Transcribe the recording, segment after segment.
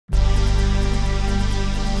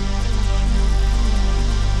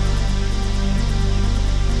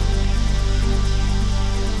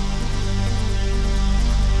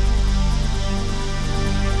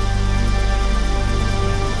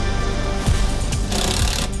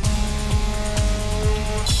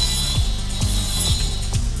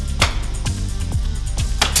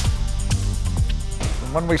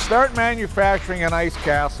When we start manufacturing an ice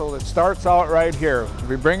castle, it starts out right here.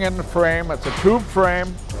 We bring in the frame. It's a tube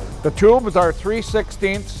frame. The tube is our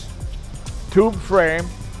 3/16 tube frame.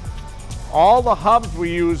 All the hubs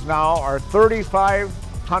we use now are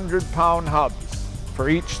 3,500-pound hubs for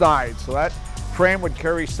each side. So that frame would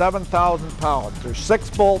carry 7,000 pounds. There's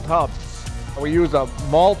 6-bolt hubs. We use a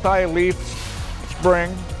multi-leaf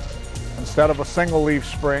spring instead of a single-leaf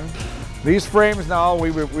spring. These frames now,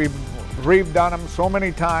 we've redone them so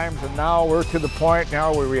many times, and now we're to the point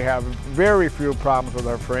now where we have very few problems with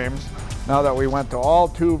our frames. Now that we went to all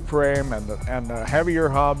tube frame and the heavier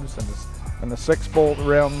hubs and the 6-bolt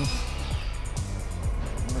rims.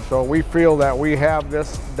 So we feel that we have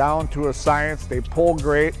this down to a science. They pull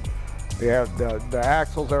great. They have the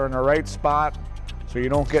axles are in the right spot, so you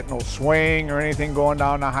don't get no swaying or anything going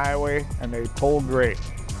down the highway, and they pull great.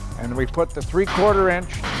 And we put the 3/4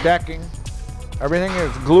 inch decking. Everything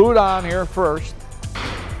is glued on here first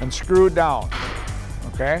and screwed down,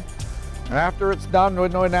 okay? And after it's done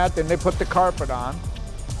with doing that, then they put the carpet on.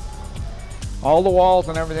 All the walls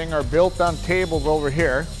and everything are built on tables over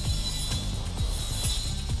here.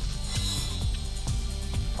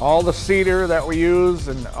 All the cedar that we use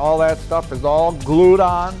and all that stuff is all glued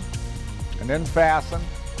on and then fastened.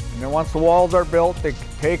 And then once the walls are built, they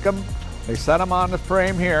take them, they set them on the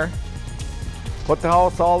frame here, put the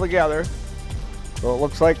house all together. So it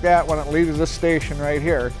looks like that when it leaves this station right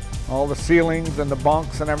here. All the ceilings and the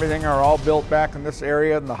bunks and everything are all built back in this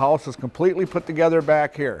area, and the house is completely put together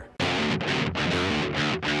back here.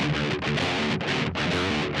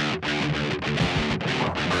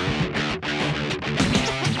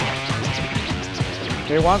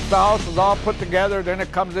 Okay, once the house is all put together, then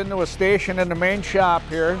it comes into a station in the main shop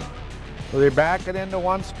here. So they back it into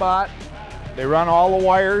one spot. They run all the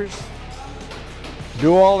wires,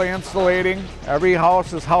 do all the insulating. Every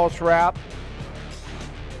house is house wrapped.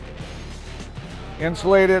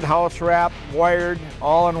 Insulated, house wrapped, wired,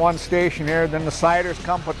 all in one station here. Then the siders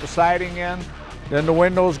come, put the siding in. Then the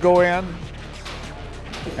windows go in.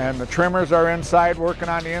 And the trimmers are inside, working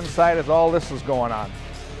on the inside as all this is going on.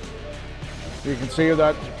 You can see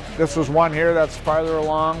that this is one here that's farther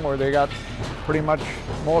along where they got pretty much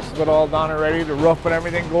most of it all done already. The roof and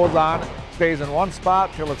everything goes on, stays in one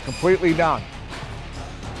spot till it's completely done.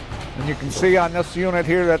 And you can see on this unit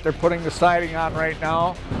here that they're putting the siding on right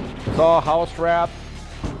now. It's all house wrapped.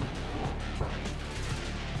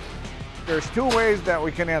 There's two ways that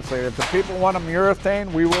we can insulate. If the people want them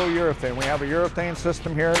urethane, we will urethane. We have a urethane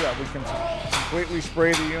system here that we can completely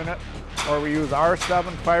spray the unit, or we use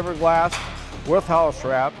R7 fiberglass with house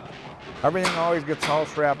wrap. Everything always gets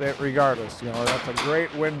house wrapped regardless. You know, that's a great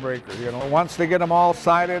windbreaker. You know, once they get them all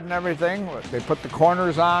sided and everything, they put the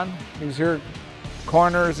corners on. These here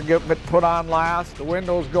corners get put on last. The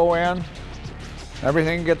windows go in.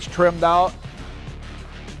 Everything gets trimmed out.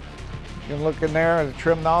 You can look in there, it's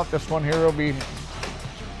trimmed out. This one here will be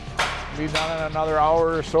done in another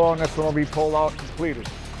hour or so, and this one will be pulled out completed.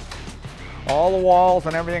 All the walls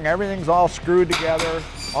and everything's all screwed together.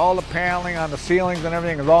 All the paneling on the ceilings and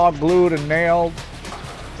everything is all glued and nailed.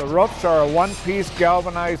 The roofs are a one-piece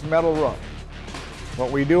galvanized metal roof.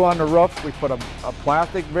 What we do on the roof, we put a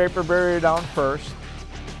plastic vapor barrier down first,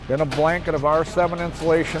 then a blanket of R7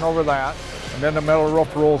 insulation over that, and then the metal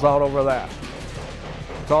roof rolls out over that.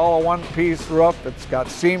 It's all a one-piece roof. It's got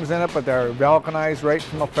seams in it, but they're vulcanized right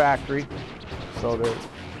from the factory. So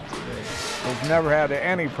we've never had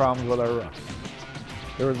any problems with our roofs.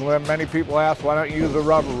 Many people ask, why don't you use a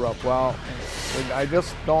rubber roof? Well, I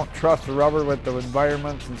just don't trust the rubber with the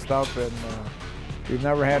environments and stuff, and we've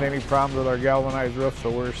never had any problems with our galvanized roof,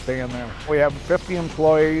 so we're staying there. We have 50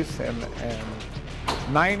 employees, and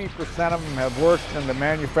 90% of them have worked in the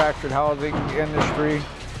manufactured housing industry,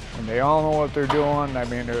 and they all know what they're doing. I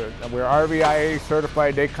mean, we're RVIA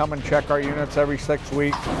certified. They come and check our units every 6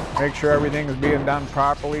 weeks, make sure everything is being done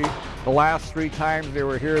properly. The last 3 times they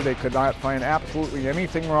were here, they could not find absolutely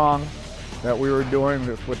anything wrong that we were doing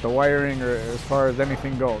with the wiring or as far as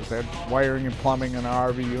anything goes. They had wiring and plumbing in our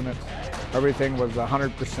RV units. Everything was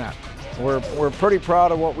 100%. We're pretty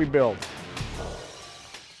proud of what we build.